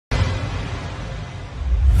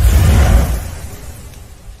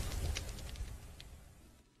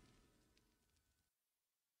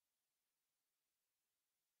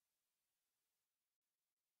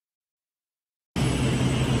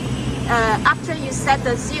after you set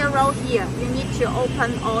the 0 here, you need to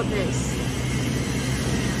open all this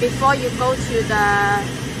before you go to the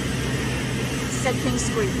setting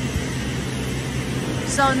screen.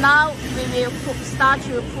 So now we will start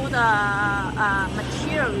to put the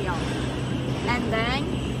material, and then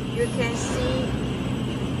you can see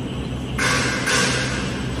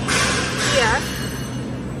here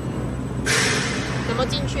怎么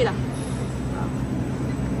进去了？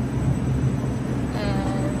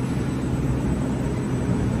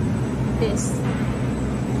 This.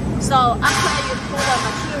 So after you put the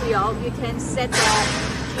material, you can set the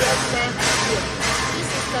GSM here. This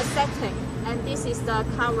is the setting, and this is the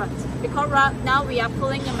current. Because right now we are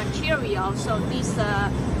pulling the material, so this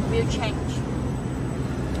will change.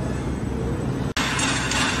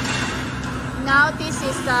 Now this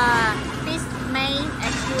is this main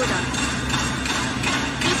extruder.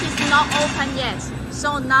 This is not open yet,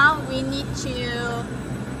 so now we need to.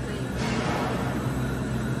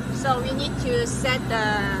 So we need to set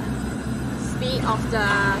the speed of the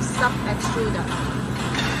sub extruder.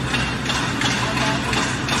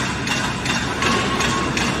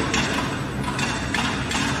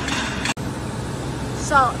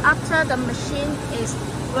 So after the machine is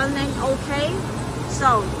running okay,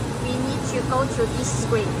 so we need to go to this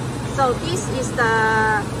screen. So this is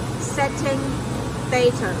the setting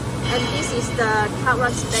data, and this is the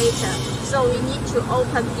current data. So we need to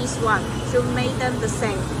open this one to make them the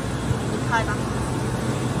same.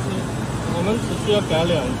 我们只需要改2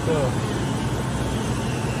个，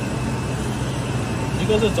一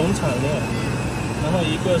个是总产量，然后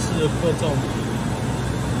一个是克重。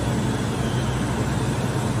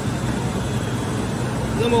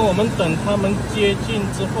那么我们等它们接近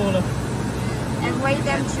之后呢 ？And wait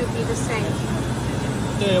them to be the same.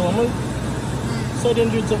 对，我们设进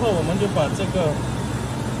去之后，我们就把这个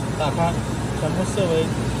打开，全部设为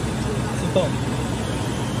自动。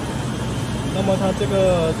 那么它这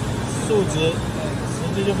个数值，实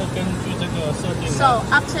际就会根据这个设定。So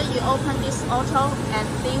after you open this auto and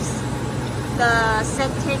this, the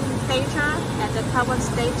setting data and the current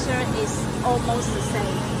data is almost the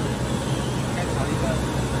same.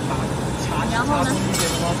 然后呢？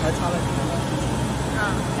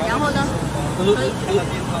然后呢？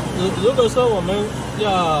如果说我们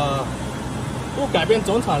要不改变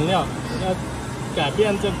总产量，要改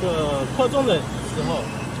变这个克重的时候。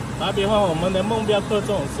 打比方，我们的目标克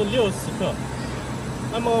重是60克，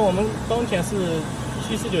那么我们工钱是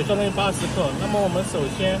79，相当于80克。那么我们首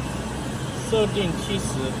先设定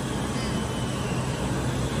70。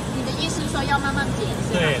你的意思是说要慢慢减，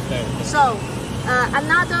是吧？对对。So,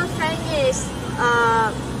 another thing is,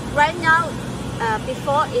 right now,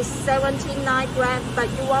 before is 79 gram, but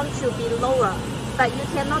you want to be lower, but you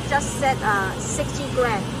cannot just set 60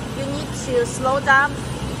 gram. You need to slow down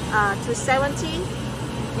to 70.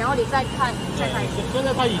 然后你再看，再看。现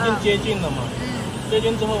在它已经接近了嘛？接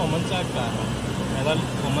近之后我们再改到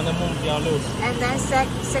我们的目标60。And then set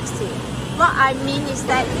 60. What I mean is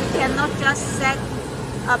that you cannot just set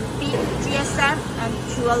a big GSM and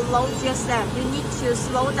to a low GSM. You need to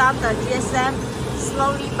slow down the GSM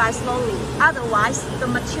slowly by slowly. Otherwise, the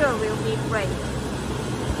material will be break.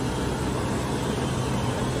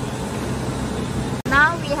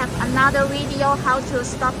 Now we have another video how to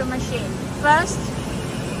stop the machine. First.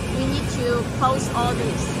 You need to close all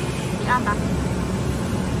this. 你按吧。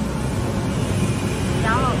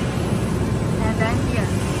然后 and then here.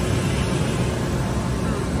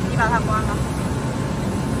 你把它关了。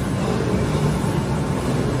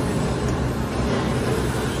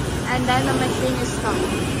And then the machine is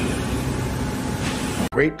stopped.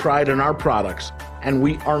 Great pride in our products, and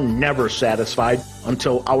we are never satisfied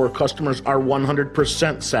until our customers are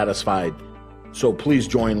 100% satisfied. So please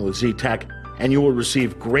join with Ztech, and you will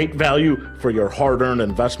receive great value for your hard-earned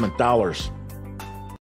investment dollars.